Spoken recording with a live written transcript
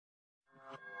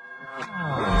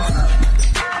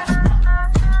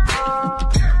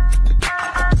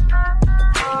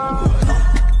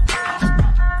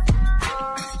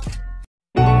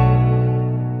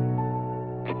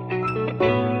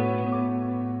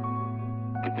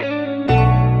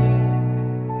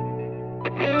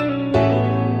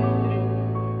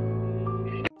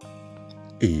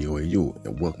Hey yo,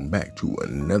 and welcome back to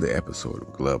another episode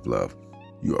of Glove Love.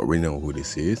 You already know who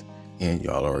this is, and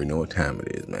y'all already know what time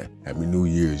it is, man. Happy New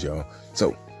Year's, y'all.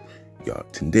 So, y'all,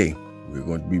 today we're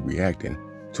going to be reacting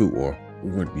to, or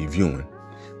we're going to be viewing,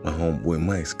 my homeboy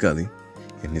Mike Scully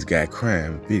and this guy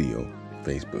Krhyme video,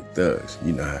 Facebook Thugs.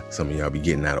 You know how some of y'all be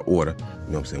getting out of order, you know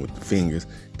what I'm saying, with the fingers,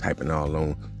 typing all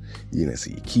on, you know,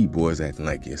 see your keyboards acting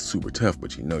like it's super tough,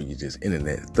 but you know you're just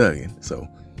internet thugging. So,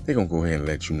 they're going to go ahead and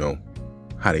let you know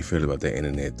how they feel about that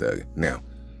internet thug. Now,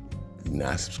 if you're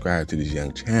not subscribed to this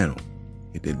young channel,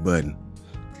 hit that button.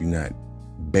 If you're not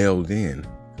belled in,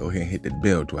 go ahead and hit that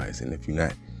bell twice. And if you're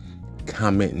not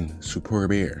commenting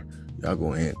superb air, y'all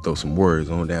go ahead and throw some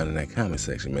words on down in that comment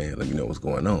section, man. Let me know what's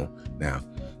going on. Now,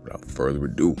 without further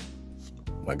ado,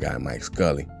 my guy Mike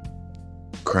Scully,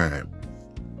 Krhyme,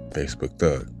 Facebook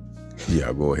Thug.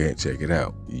 Y'all go ahead and check it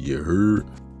out. You heard?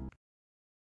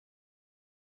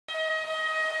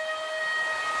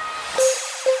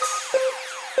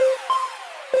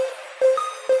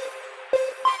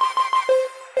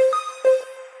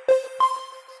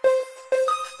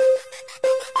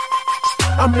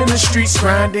 I'm in the streets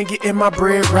grinding, getting my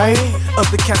bread right.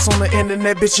 Other cats on the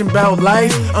internet bitching about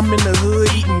life. I'm in the hood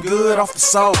eating good off the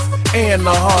soft and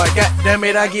the hard. God damn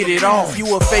it, I get it off. You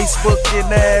a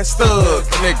Facebookin' ass thug,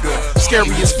 nigga. Scary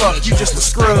as fuck, you just a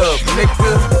scrub,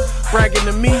 nigga. Bragging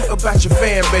to me about your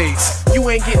fan base. You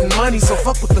ain't getting money, so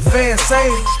fuck what the fans say.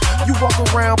 You walk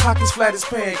around pockets flat as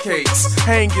pancakes.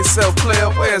 Hang yourself, player,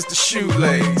 where's the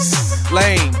shoelace?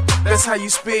 Lame, that's how you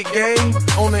spit game?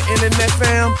 On the internet,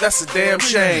 fam? That's a damn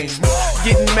shame.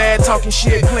 Getting mad, talking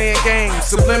shit, playing games.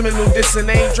 Subliminal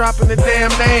dissing, ain't dropping the damn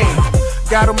name.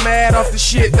 Got 'em mad off the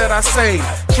shit that I say.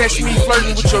 Catch me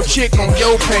flirting with your chick on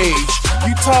your page.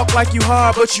 You talk like you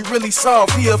hard, but you really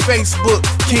soft. He a Facebook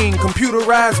king,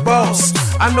 computerized boss.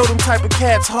 I know them type of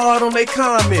cats hard on they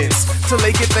comments till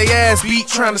they get their ass beat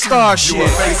trying to start shit. You a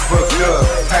Facebook thug,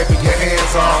 typing your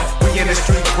hands off. We in the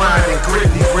street grinding,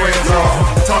 gritting these brands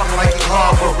off. Talking like you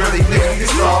hard, but really nigga, you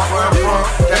soft. Where I'm from,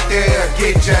 that there,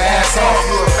 get your ass off.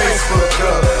 You a Facebook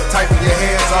thug, typing your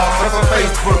hands off. I'm a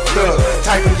Facebook thug,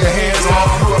 typing your hands off.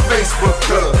 You a Facebook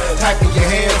thug, typing your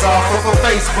hands off. I'm a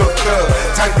Facebook thug,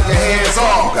 typing your hands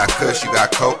off. You got kush, you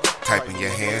got coke, typing your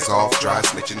hands off. Dry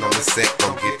snitching on the set,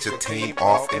 don't get your team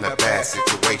off in a bad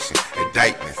situation.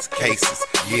 Indictments, cases,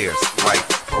 years, life,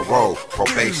 parole,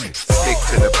 probation. Stick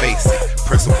to the basic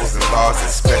principles and laws,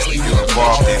 especially if you're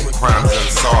involved in crimes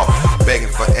unsolved. Begging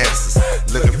for answers,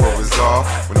 looking for resolve.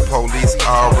 When the police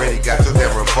already got to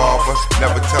their revolver,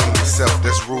 never telling yourself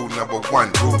that's rule number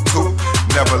 1. Rule 2,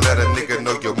 never let a nigga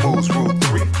know your moves. Rule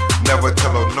 3, never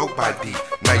tell on nobody.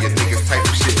 Now your niggas type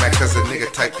of shit back cause a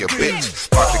nigga type your bitch.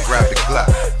 About to grab the Glock,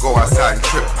 go outside and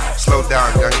trip. Slow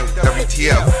down, youngin',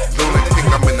 WTF. Lunatic,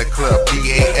 I'm in the club,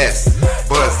 DAS.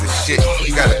 Buzz the shit.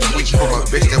 You got a tweet from a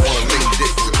bitch that wanna lick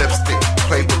dick with lipstick.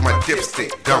 Play with my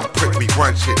dipstick, dumb prick, we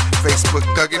run shit. Facebook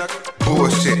thuggin',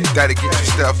 bullshit. Gotta get your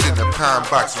stuff in the pine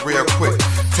box real quick.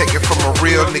 Take it from a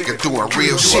real nigga doing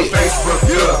real shit. Facebook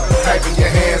thug, typing your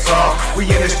hands off. We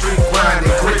in the street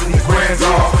grinding, gritting these brands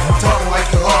off. Talking like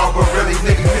you hard, but really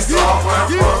nigga, you soft. Where I'm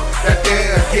from, that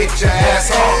there, get your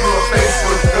ass off. You a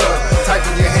Facebook thug,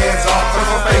 typing your hands off.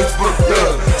 I'm a Facebook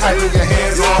thug, typing your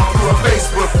hands off. You a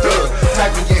Facebook thug,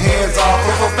 typing your hands off.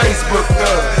 I'm a Facebook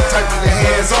thug, typing your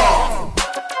hands off.